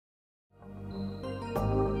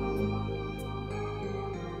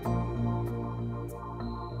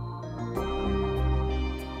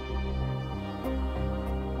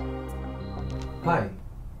Hi,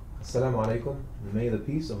 Assalamu Alaikum, and may the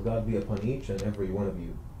peace of God be upon each and every one of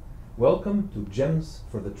you. Welcome to Gems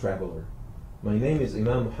for the Traveler. My name is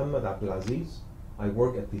Imam M.A. Azeez. I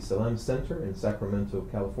work at the SALAM Center in Sacramento,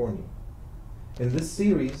 California. In this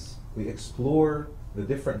series, we explore the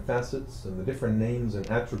different facets and the different names and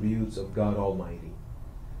attributes of God Almighty.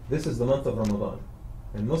 This is the month of Ramadan,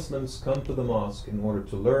 and Muslims come to the mosque in order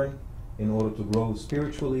to learn, in order to grow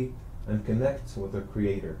spiritually and connect with their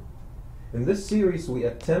Creator. In this series, we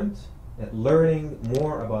attempt at learning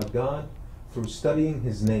more about God through studying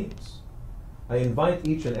His names. I invite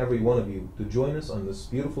each and every one of you to join us on this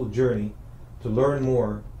beautiful journey to learn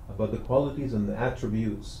more about the qualities and the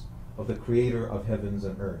attributes of the Creator of heavens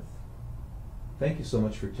and earth. Thank you so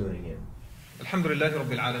much for tuning in. Alhamdulillahi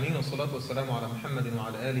Rabbil Alameen, wa salatu wa salamu ala Muhammadin wa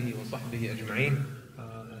ala alihi wa sahbihi ajma'een.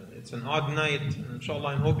 It's an odd night, and inshallah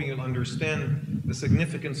I'm hoping you'll understand the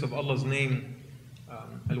significance of Allah's name,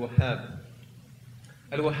 al-Wahhab.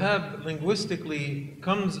 Al-Wahhab linguistically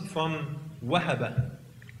comes from wahaba,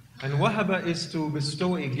 and wahaba is to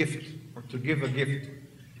bestow a gift or to give a gift.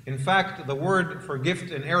 In fact, the word for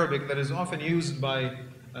gift in Arabic that is often used by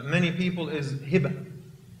many people is hiba.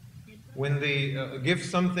 When they give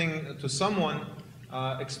something to someone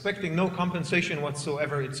expecting no compensation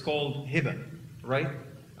whatsoever, it's called hiba, right?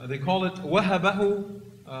 They call it wahabahu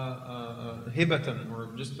hibatan, or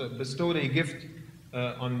just bestowed a gift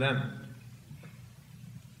on them.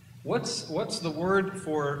 What's the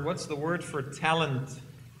word for talent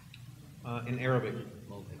in Arabic?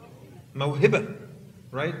 Mawhiba,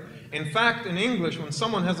 right? In fact, in English, when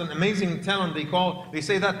someone has an amazing talent, they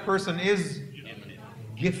say that person is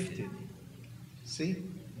gifted. See?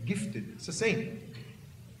 Gifted. It's the same.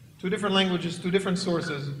 Two different languages, two different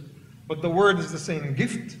sources, but the word is the same.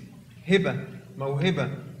 Gift, hiba,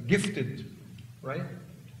 mawhiba, gifted, right?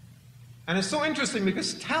 And it's so interesting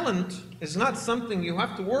because talent is not something you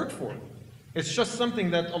have to work for. It's just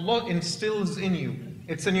something that Allah instills in you.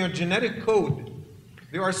 It's in your genetic code.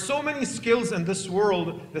 There are so many skills in this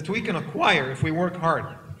world that we can acquire if we work hard,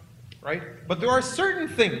 right? But there are certain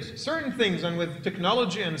things, and with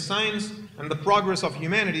technology and science and the progress of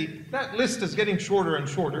humanity, that list is getting shorter and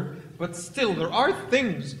shorter, but still there are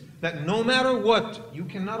things that no matter what, you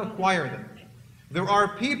cannot acquire them. There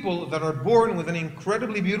are people that are born with an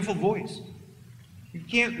incredibly beautiful voice. You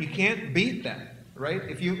can't beat that, right?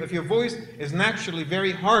 If your voice is naturally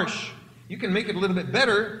very harsh, you can make it a little bit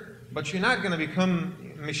better, but you're not going to become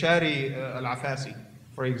Mishari al-Afasi,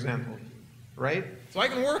 for example, right? So I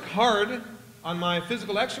can work hard on my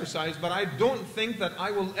physical exercise, but I don't think that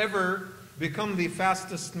I will ever become the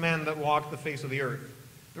fastest man that walked the face of the earth.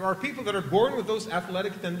 There are people that are born with those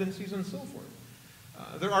athletic tendencies and so forth.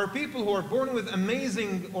 There are people who are born with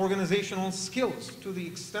amazing organizational skills to the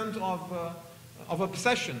extent of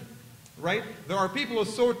obsession, right? There are people who are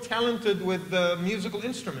so talented with musical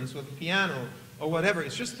instruments, with piano or whatever.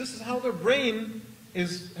 It's just this is how their brain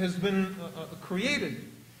has been created.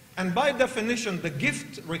 And by definition, the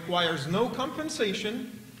gift requires no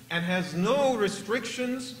compensation and has no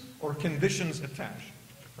restrictions or conditions attached,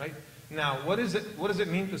 right? Now, what does it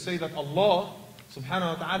mean to say that Allah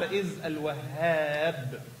subhanahu wa ta'ala is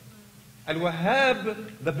al-Wahhab?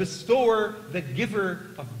 Al-Wahhab, the bestower, the giver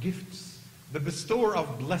of gifts, the bestower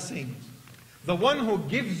of blessings, the one who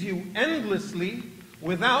gives you endlessly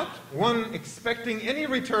without, one, expecting any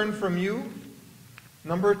return from you,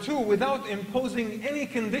 number two, without imposing any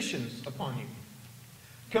conditions upon you.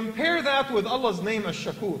 Compare that with Allah's name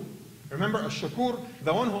Ash-Shakur. Remember Ash-Shakur,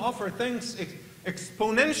 the one who offers thanks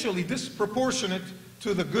exponentially disproportionate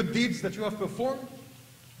to the good deeds that you have performed,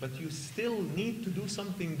 but you still need to do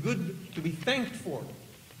something good to be thanked for.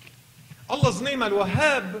 Allah's name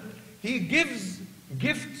Al-Wahhab, He gives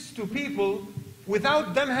gifts to people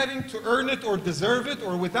without them having to earn it or deserve it,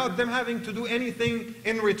 or without them having to do anything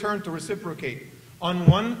in return to reciprocate, on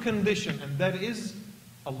one condition, and that is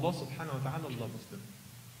Allah subhanahu wa ta'ala loves them.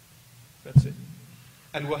 That's it.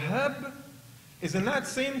 Al-Wahhab is in that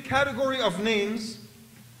same category of names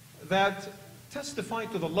that testify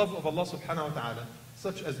to the love of Allah subhanahu wa ta'ala,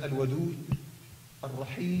 such as Al-Wadud,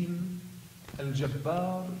 Al-Rahim,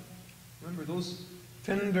 Al-Jabbar. Remember those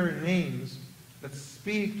tender names that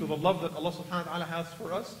speak to the love that Allah subhanahu wa ta'ala has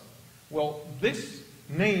for us? Well, this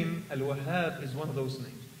name, Al-Wahhab, is one of those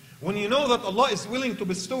names. When you know that Allah is willing to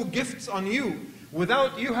bestow gifts on you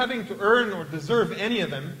without you having to earn or deserve any of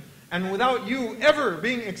them, and without you ever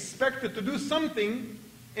being expected to do something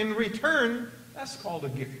in return, that's called a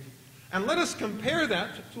gift. And let us compare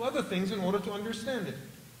that to other things in order to understand it.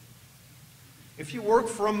 If you work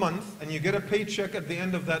for a month and you get a paycheck at the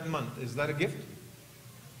end of that month, is that a gift?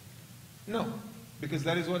 No, because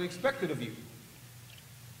that is what is expected of you.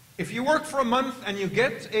 If you work for a month and you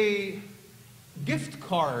get a gift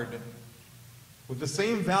card with the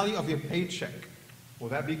same value of your paycheck, will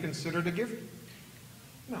that be considered a gift?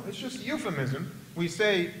 No, it's just euphemism. We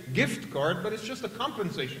say gift card, but it's just a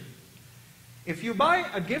compensation. If you buy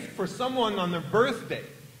a gift for someone on their birthday,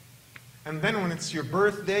 and then when it's your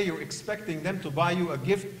birthday, you're expecting them to buy you a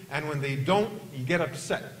gift, and when they don't, you get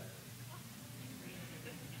upset.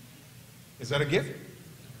 Is that a gift?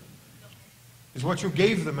 Is what you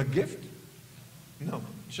gave them a gift? No,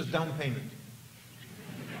 it's just down payment.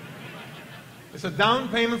 It's a down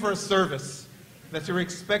payment for a service that you're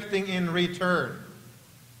expecting in return.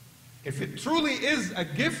 If it truly is a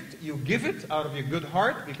gift, you give it out of your good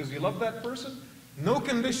heart because you love that person. No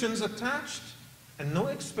conditions attached and no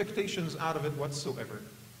expectations out of it whatsoever.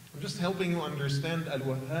 I'm just helping you understand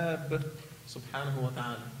al-Wahhab subhanahu wa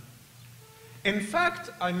ta'ala. In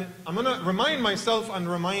fact, I'm going to remind myself and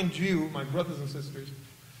remind you, my brothers and sisters,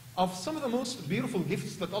 of some of the most beautiful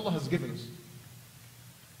gifts that Allah has given us.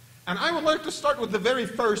 And I would like to start with the very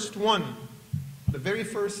first one. The very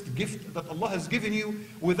first gift that Allah has given you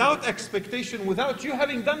without expectation, without you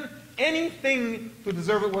having done anything to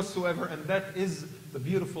deserve it whatsoever, and that is the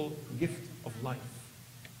beautiful gift of life.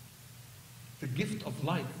 The gift of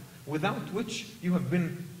life, without which you would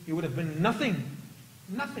have been nothing.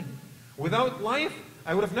 Nothing. Without life,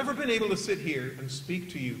 I would have never been able to sit here and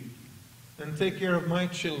speak to you and take care of my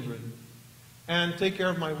children and take care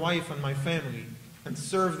of my wife and my family and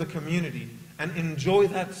serve the community and enjoy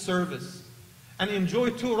that service and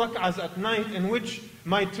enjoy 2 rak'ahs at night in which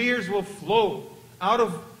my tears will flow out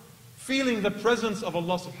of feeling the presence of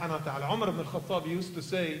Allah subhanahu wa ta'ala. Umar ibn al-Khattab used to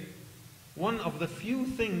say, one of the few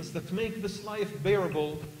things that make this life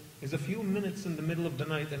bearable is a few minutes in the middle of the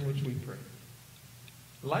night in which we pray.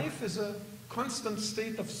 Life is a constant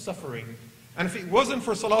state of suffering. And if it wasn't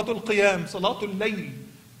for Salatul Qiyam, Salatul Layl,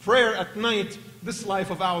 prayer at night, this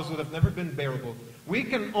life of ours would have never been bearable. We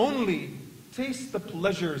can only taste the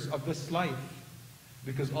pleasures of this life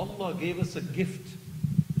because Allah gave us a gift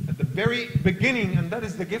at the very beginning, and that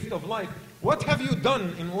is the gift of life. What have you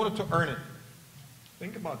done in order to earn it?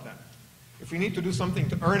 Think about that. If we need to do something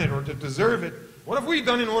to earn it or to deserve it, what have we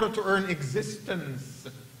done in order to earn existence?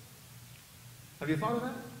 Have you thought of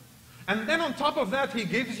that? And then on top of that, He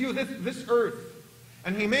gives you this earth.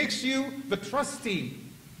 And He makes you the trustee.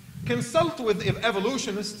 Consult with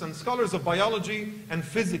evolutionists and scholars of biology and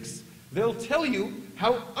physics. They'll tell you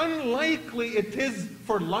how unlikely it is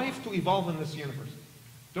for life to evolve in this universe.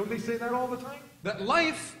 Don't they say that all the time? That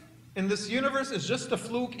life in this universe is just a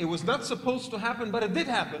fluke. It was not supposed to happen, but it did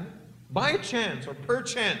happen by chance or per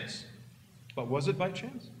chance. But was it by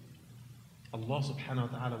chance? Allah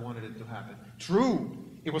subhanahu wa ta'ala wanted it to happen. True,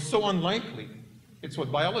 it was so unlikely. It's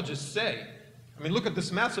what biologists say. I mean, look at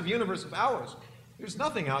this massive universe of ours. There's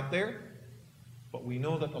nothing out there. But we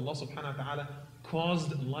know that Allah subhanahu wa ta'ala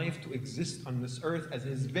caused life to exist on this earth as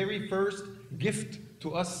His very first gift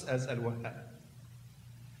to us as al-Wahhab.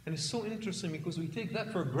 And it's so interesting because we take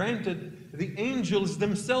that for granted. The angels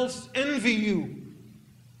themselves envy you.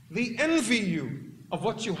 They envy you of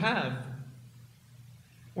what you have.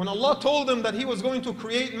 When Allah told them that He was going to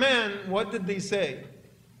create man, what did they say?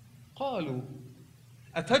 قالوا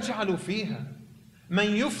أتجعل فيها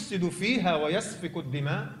من يفسد فيها ويسفك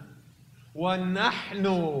الدماء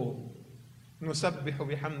ونحن نسبح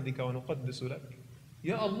بحمدك ونقدس لك.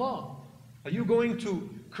 Ya Allah, are you going to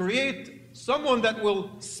create someone that will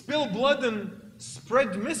spill blood and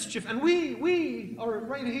spread mischief? And we are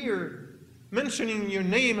right here mentioning your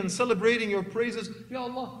name and celebrating your praises. Ya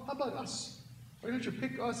Allah, how about us? Why don't you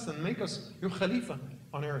pick us and make us your Khalifa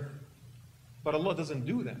on earth? But Allah doesn't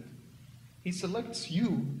do that. He selects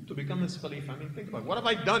you to become His Khalifa. I mean, think about it. What have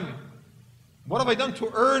I done? What have I done to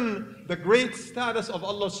earn the great status of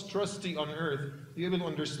Allah's trustee on earth? Are you able to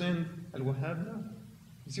understand al-Wahhab now?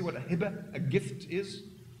 You see what a hibah, a gift is?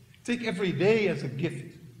 Take every day as a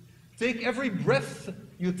gift. Take every breath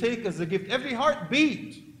you take as a gift. Every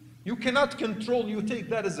heartbeat you cannot control, you take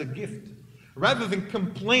that as a gift. Rather than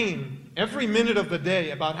complain every minute of the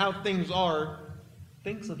day about how things are,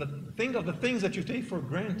 think of the things that you take for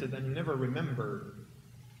granted and you never remember.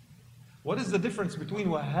 What is the difference between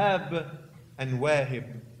Wahhab and Wahib?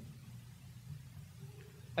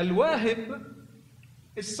 Al-Wahib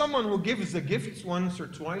is someone who gives the gifts once or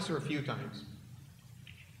twice or a few times.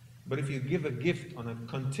 But if you give a gift on a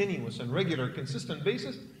continuous and regular, consistent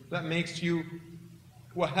basis, that makes you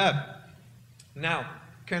Wahhab. Now,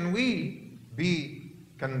 can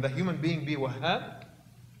the human being be Wahhab?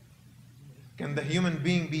 Can the human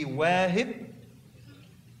being be Wahib?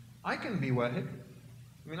 I can be Wahib.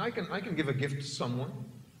 I mean, I can give a gift to someone.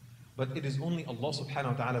 But it is only Allah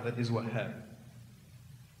subhanahu wa ta'ala that is Wahhab.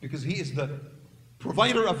 Because He is the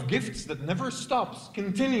provider of gifts that never stops,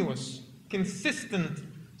 continuous, consistent,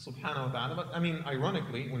 subhanahu wa ta'ala. But I mean,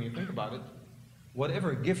 ironically, when you think about it,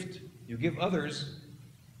 whatever gift you give others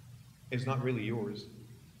is not really yours.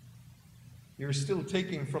 You're still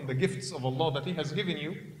taking from the gifts of Allah that He has given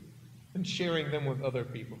you and sharing them with other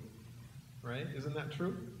people. Right? Isn't that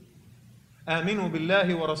true? آمنوا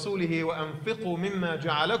بالله ورسوله وأنفقوا مما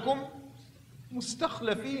جعلكم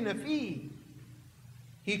مستخلفين فيه.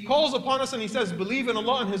 He calls upon us and He says, believe in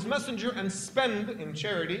Allah and His Messenger and spend in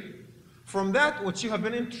charity from that which you have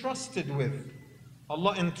been entrusted with.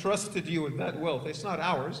 Allah entrusted you with that wealth. It's not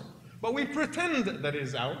ours, but we pretend that it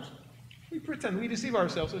is ours. We pretend, we deceive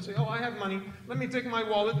ourselves. We say, oh, I have money. Let me take my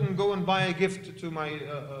wallet and go and buy a gift to my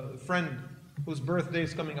friend whose birthday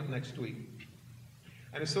is coming up next week.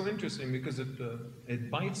 And it's so interesting because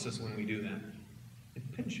it bites us when we do that. It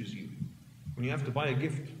pinches you. When you have to buy a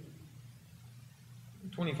gift,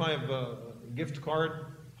 25 gift card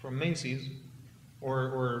from Macy's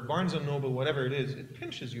or Barnes & Noble, whatever it is, it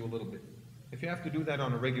pinches you a little bit. If you have to do that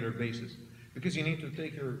on a regular basis. Because you need to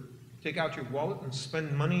take out your wallet and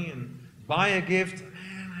spend money and buy a gift.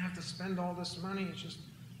 Man, I have to spend all this money. It's just,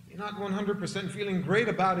 you're not 100% feeling great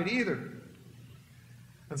about it either.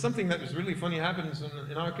 And something that is really funny happens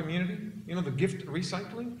in our community. You know the gift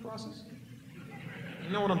recycling process? You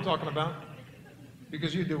know what I'm talking about?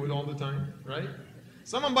 Because you do it all the time, right?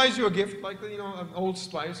 Someone buys you a gift, like, you know, an Old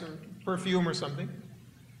Spice or perfume or something.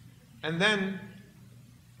 And then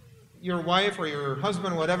your wife or your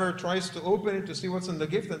husband, whatever, tries to open it to see what's in the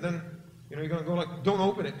gift. And then, you know, you're going to go like, don't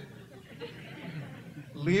open it.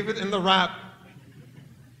 Leave it in the wrap.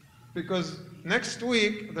 Because next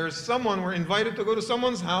week, there's someone, we're invited to go to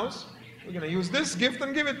someone's house. We're going to use this gift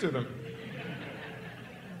and give it to them.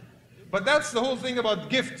 But that's the whole thing about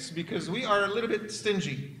gifts, because we are a little bit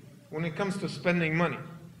stingy when it comes to spending money.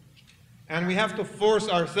 And we have to force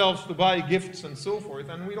ourselves to buy gifts and so forth.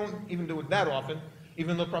 And we don't even do it that often,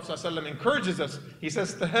 even though Prophet ﷺ encourages us. He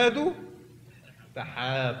says, tahadu,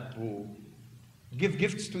 tahabbu. Give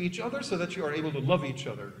gifts to each other so that you are able to love each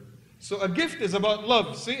other. So a gift is about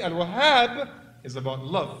love. See, al-Wahhab is about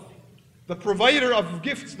love. The provider of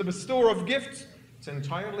gifts, the bestower of gifts, it's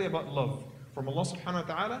entirely about love. From Allah subhanahu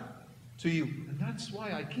wa ta'ala to you. And that's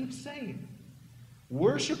why I keep saying,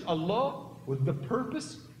 worship Allah with the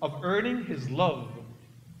purpose of earning His love.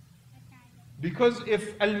 Because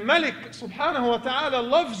if Al-Malik subhanahu wa ta'ala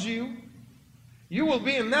loves you, you will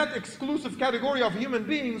be in that exclusive category of human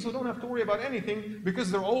beings who don't have to worry about anything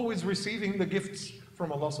because they're always receiving the gifts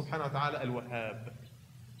from Allah subhanahu wa ta'ala al-Wahhab.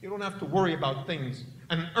 You don't have to worry about things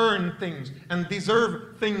and earn things and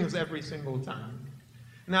deserve things every single time.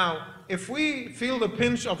 Now, if we feel the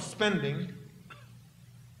pinch of spending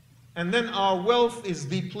and then our wealth is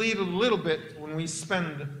depleted a little bit when we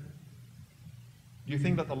spend, do you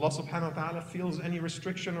think that Allah subhanahu wa ta'ala feels any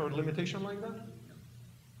restriction or limitation like that?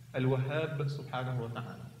 Al-Wahhab subhanahu wa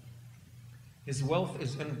ta'ala. His wealth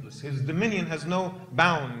is endless. His dominion has no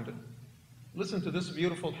bound. Listen to this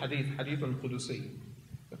beautiful hadith, hadith al-Qudusi.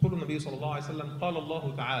 يقول النبي صلى الله عليه وسلم قال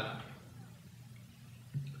الله تعالى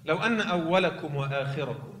لو أن أولكم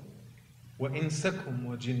وآخركم وإنسكم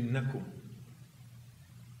وجنكم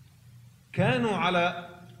كانوا على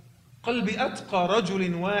قلب أتقى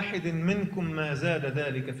رجل واحد منكم ما زاد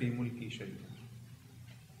ذلك في ملكي شيئا.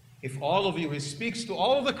 If all of you, he speaks to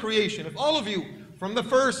all the creation, if all of you, from the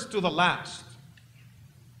first to the last,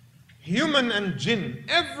 human and jinn,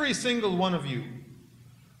 every single one of you,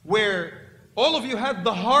 where all of you had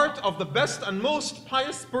the heart of the best and most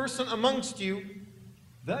pious person amongst you,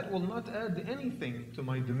 that will not add anything to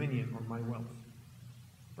my dominion or my wealth.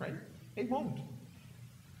 Right? It won't.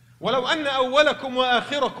 ولو أن أولكم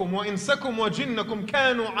وآخركم وإنسكم وجنكم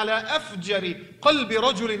كانوا على أفجر قلب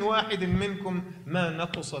رجل واحد منكم ما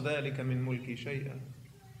نقص ذلك من ملكي شيئا.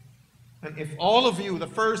 And if all of you, the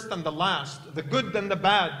first and the last, the good and the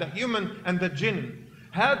bad, the human and the jinn,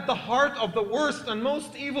 had the heart of the worst and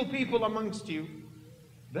most evil people amongst you,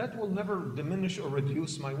 that will never diminish or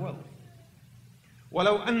reduce my wealth.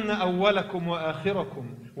 ولو أن أولكم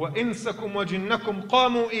وآخركم وإنسكم وجنكم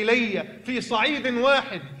قاموا إلي في صعيد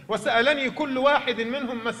واحد وسألني كل واحد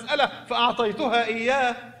منهم مسألة فأعطيتها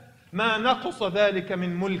إياه ما نقص ذلك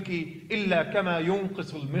من ملكي إلا كما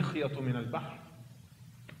ينقص المخيط من البحر.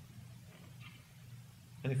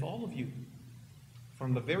 And if all of you,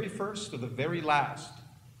 from the very first to the very last,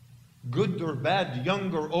 good or bad,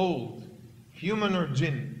 young or old, human or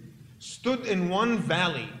jinn, stood in one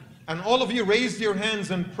valley, and all of you raised your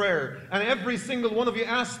hands in prayer, and every single one of you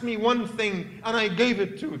asked me one thing, and I gave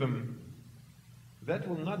it to them. that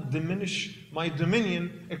will not diminish my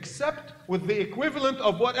dominion except with the equivalent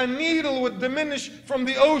of what a needle would diminish from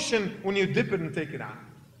the ocean when you dip it and take it out.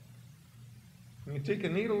 When you take a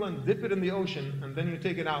needle and dip it in the ocean and then you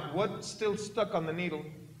take it out, what's still stuck on the needle?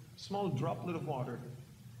 Small droplet of water.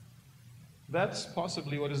 That's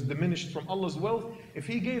possibly what is diminished from Allah's wealth if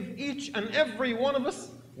He gave each and every one of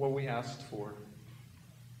us what we asked for.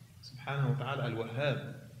 Subhanahu wa ta'ala,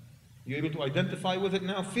 al-Wahhab. You able to identify with it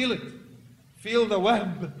now? Feel it. Feel the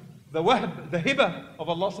wahb, the hiba of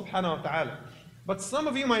Allah subhanahu wa ta'ala. But some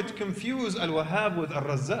of you might confuse al-Wahhab with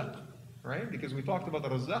al-Razzaq, right? Because we talked about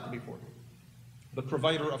al-Razzaq before. The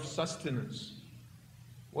provider of sustenance.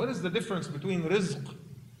 What is the difference between rizq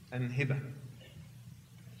and hiba?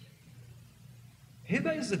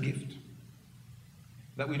 Hiba is a gift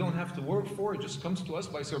that we don't have to work for. It just comes to us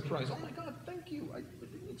by surprise. Oh my God, thank you. I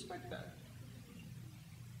didn't expect that.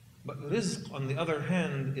 But rizq, on the other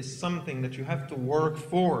hand, is something that you have to work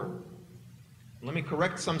for. Let me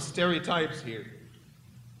correct some stereotypes here.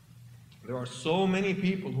 There are so many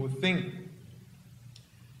people who think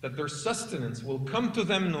that their sustenance will come to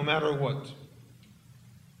them no matter what.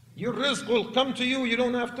 Your rizq will come to you, you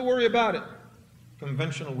don't have to worry about it.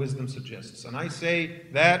 Conventional wisdom suggests. And I say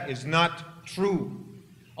that is not true.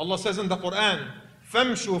 Allah says in the Quran,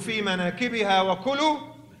 فَامْشُوا فِي مَنَاكِبِهَا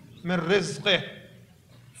وَكُلُوا مِنْ رِزْقِهِ.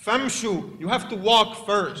 Famshu, you have to walk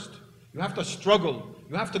first. You have to struggle.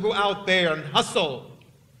 You have to go out there and hustle.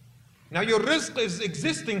 Now your rizq is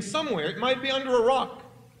existing somewhere. It might be under a rock.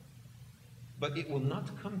 But it will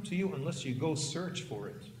not come to you unless you go search for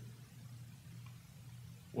it.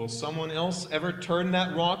 Will someone else ever turn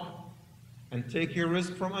that rock and take your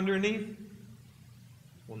rizq from underneath?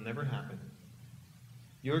 Will never happen.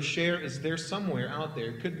 Your share is there somewhere out there.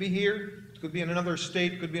 It could be here. It could be in another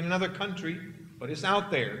state. It could be in another country. But it's out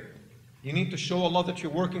there. You need to show Allah that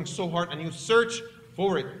you're working so hard and you search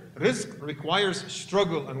for it. Rizq requires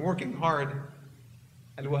struggle and working hard.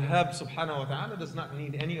 Al-Wahhab subhanahu wa ta'ala does not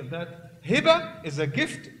need any of that. Hiba is a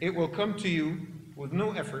gift. It will come to you with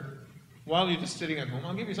no effort while you're just sitting at home.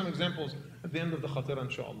 I'll give you some examples at the end of the khatira,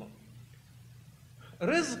 inshallah.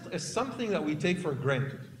 Rizq is something that we take for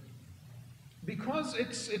granted because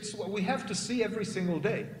it's what we have to see every single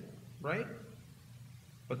day, right?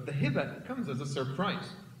 But the hiba comes as a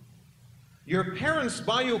surprise. Your parents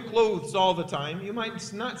buy you clothes all the time. You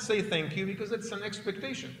might not say thank you because it's an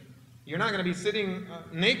expectation. You're not going to be sitting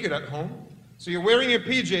naked at home. So you're wearing your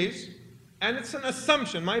PJs and it's an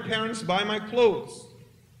assumption. My parents buy my clothes.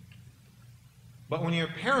 But when your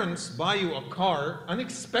parents buy you a car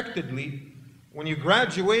unexpectedly, when you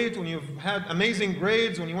graduate, when you've had amazing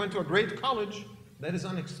grades, when you went to a great college, that is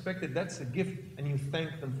unexpected. That's a gift and you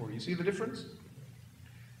thank them for it. You see the difference?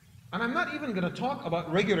 And I'm not even going to talk about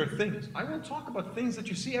regular things. I will talk about things that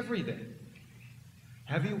you see every day.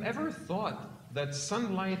 Have you ever thought that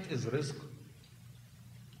sunlight is rizq?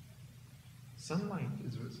 Sunlight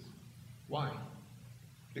is rizq. Why?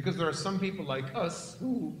 Because there are some people like us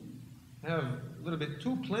who have a little bit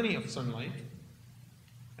too plenty of sunlight.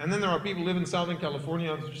 And then there are people who live in Southern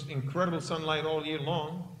California, just incredible sunlight all year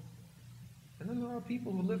long. And then there are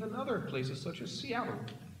people who live in other places such as Seattle,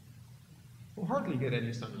 who hardly get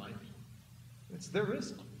any sunlight. It's their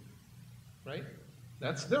rizq, right?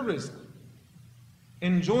 That's their rizq.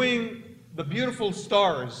 Enjoying the beautiful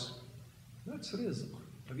stars, that's rizq.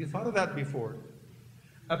 Have you thought of that before?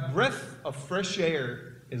 A breath of fresh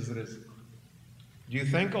air is rizq. Do you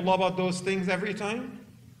thank Allah about those things every time?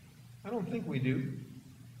 I don't think we do.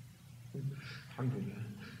 Alhamdulillah.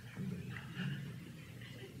 Alhamdulillah.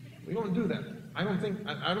 We don't do that. I don't think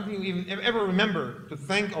we even ever remember to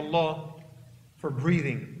thank Allah for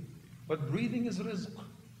breathing. But breathing is rizq.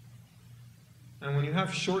 And when you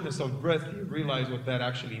have shortness of breath, you realize what that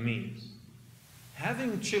actually means.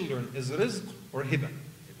 Having children is rizq or hiba?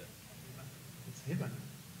 It's hiba,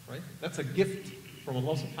 right? That's a gift from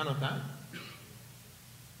Allah subhanahu wa ta'ala.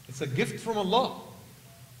 It's a gift from Allah.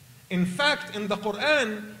 In fact, in the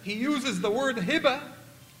Quran, He uses the word hiba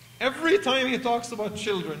every time He talks about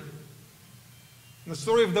children. In the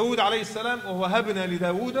story of Dawood alayhi salam, وَوَهَبْنَا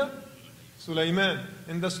لِدَاوُودَ سُلَيْمَانَ.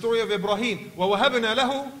 In the story of Ibrahim, وَوَهَبْنَا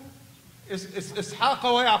لَهُ إِسْحَاقَ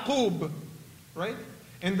وَيَعْقُوبَ. Right?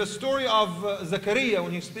 In the story of Zakaria,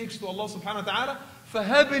 when he speaks to Allah subhanahu wa ta'ala,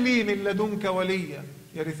 فَهَبْ لِي مِن لَدُنْكَ وَلِيًّا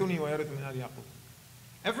يَرِثُنِي وَيَرِثُ مِنْ آلِ يَعْقُوبَ.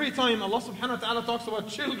 Every time Allah subhanahu wa ta'ala talks about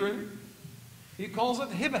children, He calls it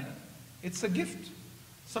hiba. It's a gift.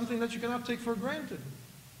 Something that you cannot take for granted.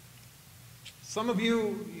 Some of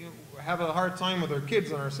you have a hard time with their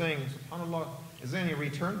kids and are saying, subhanAllah, is there any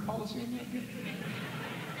return policy in that gift?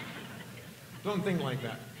 Don't think like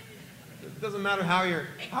that. It doesn't matter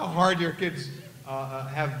how hard your kids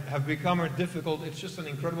have become or difficult, it's just an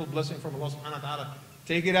incredible blessing from Allah subhanahu wa ta'ala.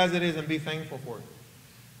 Take it as it is and be thankful for it.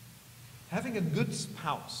 Having a good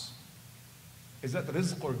spouse, is that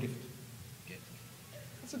rizq or gift?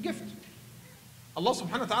 It's a gift. Allah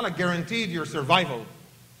subhanahu wa ta'ala guaranteed your survival.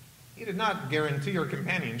 He did not guarantee your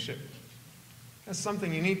companionship. That's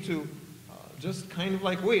something you need to just kind of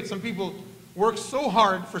like wait. Some people work so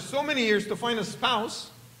hard for so many years to find a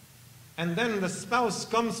spouse, and then the spouse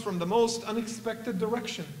comes from the most unexpected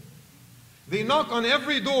direction. They knock on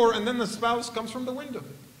every door, and then the spouse comes from the window.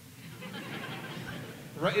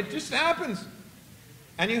 Right? It just happens.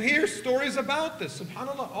 And you hear stories about this,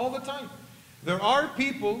 subhanAllah, all the time. There are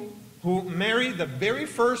people who marry the very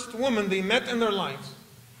first woman they met in their lives,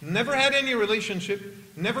 never had any relationship,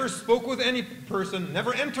 never spoke with any person,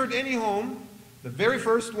 never entered any home. The very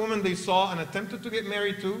first woman they saw and attempted to get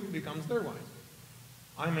married to becomes their wife.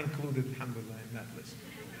 I'm included, alhamdulillah, in that list,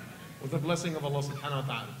 with the blessing of Allah subhanahu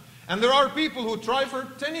wa ta'ala. And there are people who try for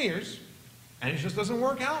 10 years, and it just doesn't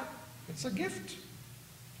work out. It's a gift.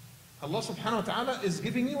 Allah subhanahu wa ta'ala is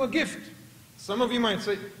giving you a gift. Some of you might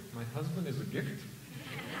say, my husband is a gift?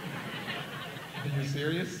 Are you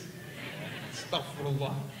serious?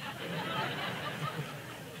 Astaghfirullah.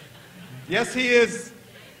 Yes, he is.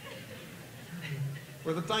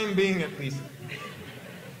 For the time being, at least.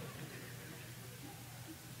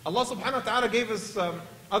 Allah subhanahu wa ta'ala gave us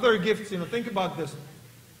other gifts. Think about this.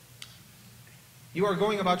 You are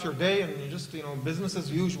going about your day and you just, business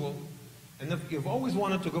as usual. And if you've always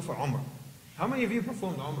wanted to go for Umrah. How many of you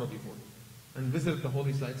performed Umrah before? And visited the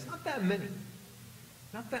holy sites? Not that many.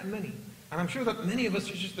 Not that many. And I'm sure that many of us,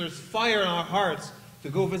 there's fire in our hearts to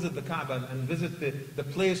go visit the Kaaba and visit the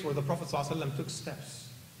place where the Prophet ﷺ took steps.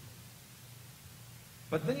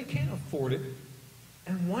 But then you can't afford it.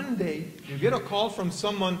 And one day, you get a call from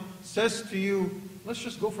someone, says to you, let's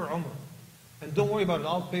just go for Umrah. And don't worry about it,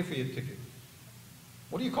 I'll pay for your ticket.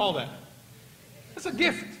 What do you call that? It's a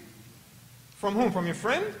gift. From whom? From your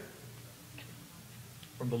friend?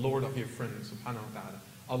 From the Lord of your friend, subhanahu wa ta'ala.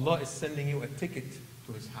 Allah is sending you a ticket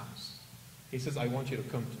to His house. He says, I want you to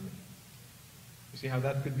come to me. You see how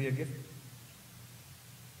that could be a gift?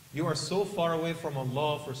 You are so far away from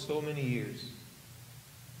Allah for so many years.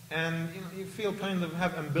 And you feel kind of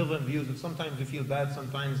have ambivalent views. Sometimes you feel bad,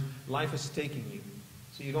 sometimes life is taking you.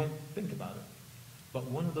 So you don't think about it. But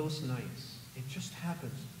one of those nights, it just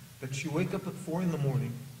happens that you wake up at 4 in the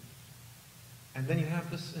morning, and then you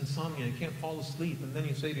have this insomnia, you can't fall asleep, and then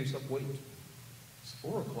you say to yourself, wait, it's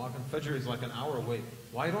 4 o'clock and Fajr is like an hour away.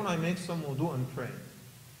 Why don't I make some wudu and pray?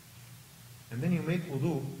 And then you make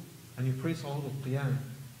wudu, and you pray Salat al-Qiyam,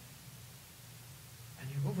 and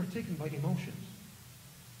you're overtaken by emotions.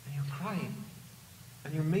 And you're crying.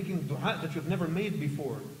 And you're making dua that you've never made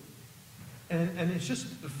before. And it's just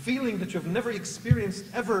a feeling that you've never experienced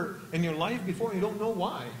ever in your life before, and you don't know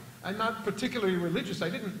why. I'm not particularly religious.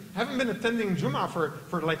 Haven't been attending Jum'ah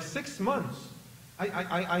for like 6 months.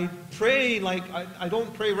 I pray like I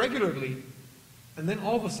don't pray regularly. And then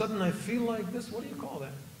all of a sudden I feel like this. What do you call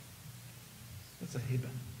that? That's a hibah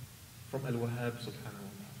from al-Wahhab subhanahu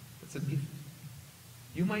wa ta'ala. It's a gift.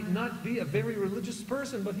 You might not be a very religious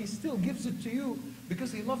person, but He still gives it to you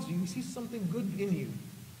because He loves you. He sees something good in you.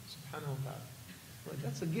 Subhanahu wa ta'ala. Right?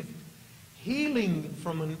 That's a gift. Healing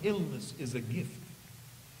from an illness is a gift.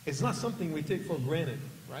 It's not something we take for granted,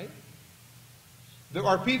 right? There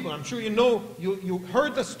are people, I'm sure you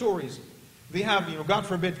heard the stories. They have, God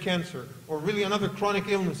forbid, cancer or really another chronic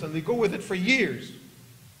illness, and they go with it for years.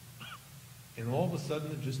 And all of a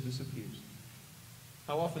sudden it just disappears.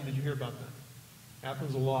 How often did you hear about that?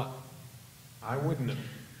 Happens a lot. I wouldn't have.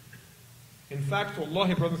 In fact,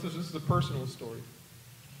 wallahi, brothers and sisters, this is a personal story.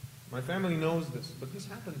 My family knows this, but this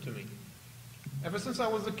happened to me. Ever since I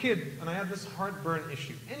was a kid, and I had this heartburn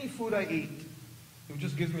issue. Any food I ate, it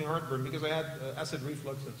just gives me heartburn because I had acid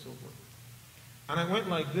reflux and so forth. And I went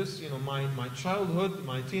like this, my childhood,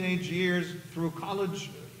 my teenage years, through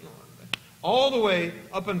college, all the way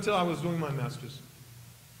up until I was doing my master's.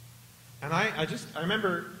 And I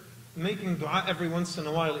remember making dua every once in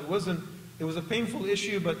a while. It was a painful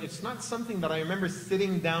issue, but it's not something that I remember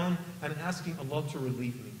sitting down and asking Allah to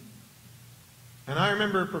relieve me. And I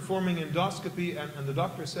remember performing endoscopy, and the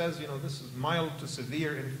doctor says, this is mild to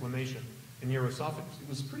severe inflammation in your esophagus. It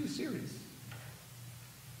was pretty serious.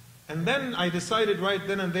 And then I decided right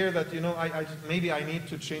then and there that, maybe I need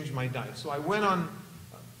to change my diet. So I went on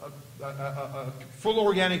a full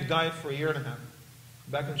organic diet for 1.5 years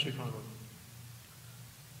back in Chicago.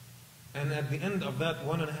 And at the end of that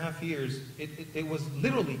 1.5 years, it was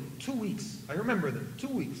literally 2 weeks. I remember them, 2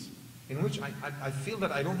 weeks, in which I feel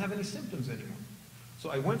that I don't have any symptoms anymore. So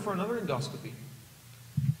I went for another endoscopy.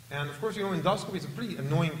 And of course, you know, endoscopy is a pretty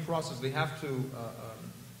annoying process. They have to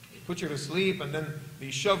put you to sleep, and then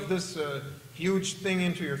they shove this huge thing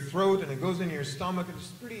into your throat, and it goes into your stomach. It's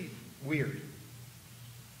pretty weird.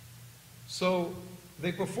 So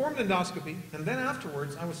they performed endoscopy, and then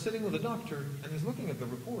afterwards, I was sitting with a doctor, and he's looking at the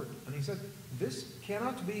report, and he said, this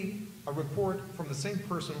cannot be a report from the same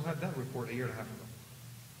person who had that report a year and a half ago.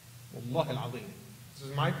 Wallahi al-Azim. This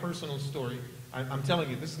is my personal story. I'm telling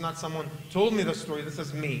you, this is not someone told me the story, this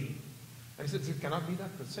is me. And he said, it cannot be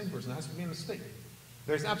that, the same person. It has to be a mistake.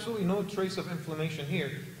 There's absolutely no trace of inflammation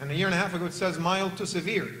here. And a year and a half ago it says mild to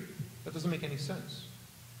severe. That doesn't make any sense.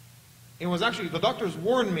 It was actually, the doctors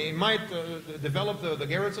warned me, it might develop the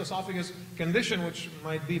Garrett's esophagus condition, which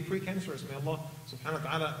might be precancerous. May Allah subhanahu wa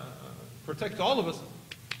ta'ala protect all of us.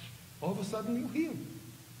 All of a sudden you heal.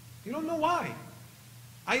 You don't know why.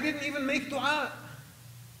 I didn't even make dua.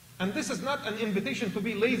 And this is not an invitation to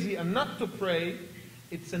be lazy and not to pray.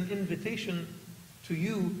 It's an invitation to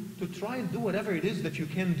you to try and do whatever it is that you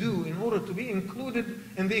can do in order to be included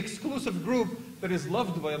in the exclusive group that is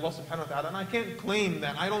loved by Allah subhanahu wa ta'ala. And I can't claim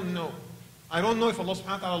that. I don't know. I don't know if Allah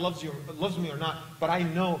subhanahu wa ta'ala loves me or not, but I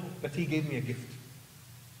know that He gave me a gift.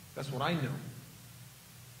 That's what I know.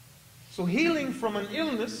 So healing from an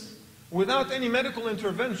illness without any medical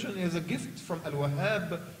intervention is a gift from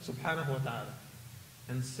al-Wahhab subhanahu wa ta'ala.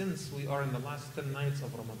 And since we are in the last 10 nights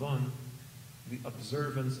of Ramadan, the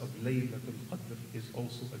observance of Laylatul Qadr is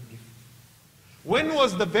also a gift. When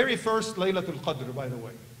was the very first Laylatul Qadr, by the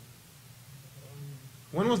way?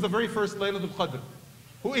 When was the very first Laylatul Qadr?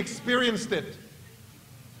 Who experienced it?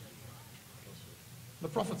 The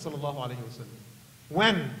Prophet sallallahu alaihi wasallam.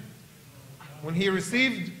 When? When he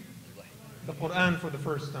received the Quran for the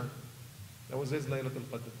first time. That was his Laylatul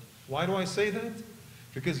Qadr. Why do I say that?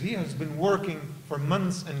 Because he has been working for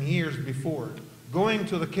months and years before, going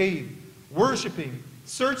to the cave, worshipping,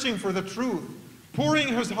 searching for the truth, pouring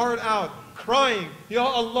his heart out, crying, Ya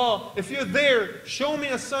Allah, if you're there, show me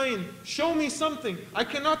a sign, show me something. I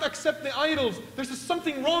cannot accept the idols. There's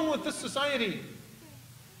something wrong with this society.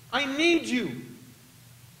 I need you.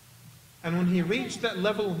 And when he reached that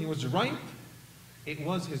level, when he was ripe, it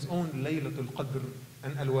was his own Laylatul Qadr,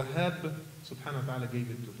 and al-Wahhab subhanahu wa ta'ala gave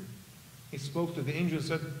it to him. He spoke to the angel and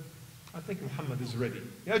said, I think Muhammad is ready.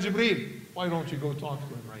 Ya Jibreel, why don't you go talk to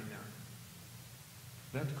him right now?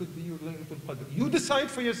 That could be your Laylatul Qadr. You decide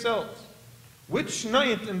for yourselves which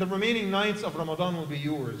night in the remaining nights of Ramadan will be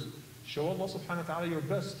yours. Show Allah subhanahu wa ta'ala your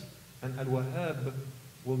best, and al-Wahhab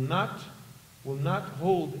will not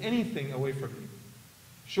hold anything away from you.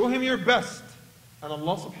 Show him your best, and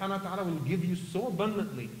Allah subhanahu wa ta'ala will give you so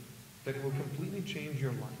abundantly that it will completely change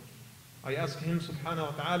your life. I ask him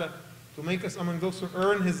subhanahu wa ta'ala to make us among those who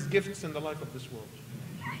earn his gifts in the life of this world.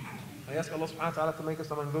 I ask Allah subhanahu wa ta'ala to make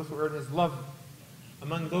us among those who earn his love,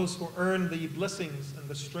 among those who earn the blessings and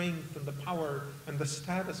the strength and the power and the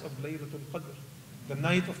status of Laylatul Qadr, the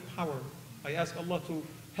night of power. I ask Allah to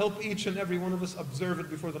help each and every one of us observe it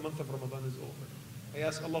before the month of Ramadan is over. I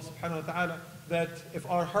ask Allah subhanahu wa ta'ala that if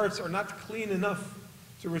our hearts are not clean enough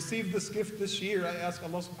to receive this gift this year, I ask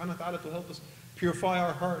Allah subhanahu wa ta'ala to help us purify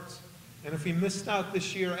our hearts. And if we missed out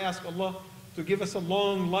this year, I ask Allah to give us a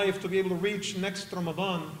long life to be able to reach next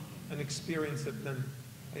Ramadan and experience it then.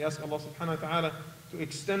 I ask Allah subhanahu wa ta'ala to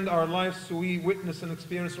extend our lives so we witness and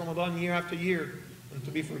experience Ramadan year after year, and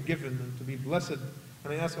to be forgiven and to be blessed.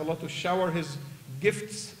 And I ask Allah to shower His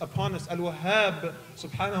gifts upon us, al-Wahhab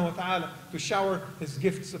subhanahu wa ta'ala, to shower His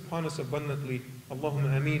gifts upon us abundantly.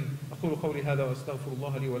 Allahumma ameen. أقول قولي هذا وأستغفر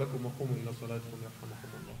الله لي ولكم وقوموا إلى صلاتكم يرحمكم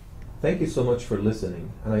الله. Thank you so much for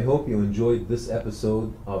listening, and I hope you enjoyed this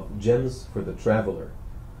episode of Gems for the Traveler.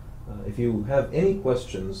 If you have any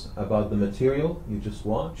questions about the material you just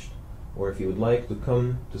watched, or if you would like to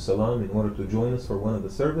come to Salam in order to join us for one of the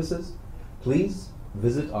services, please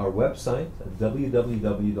visit our website at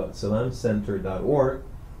www.salamcenter.org,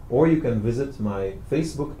 or you can visit my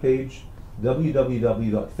Facebook page,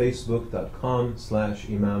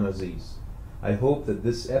 www.facebook.com/Imam Azeez. I hope that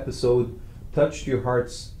this episode touched your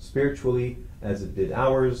hearts spiritually as it did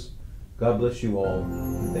ours. God bless you all,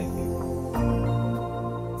 and thank you.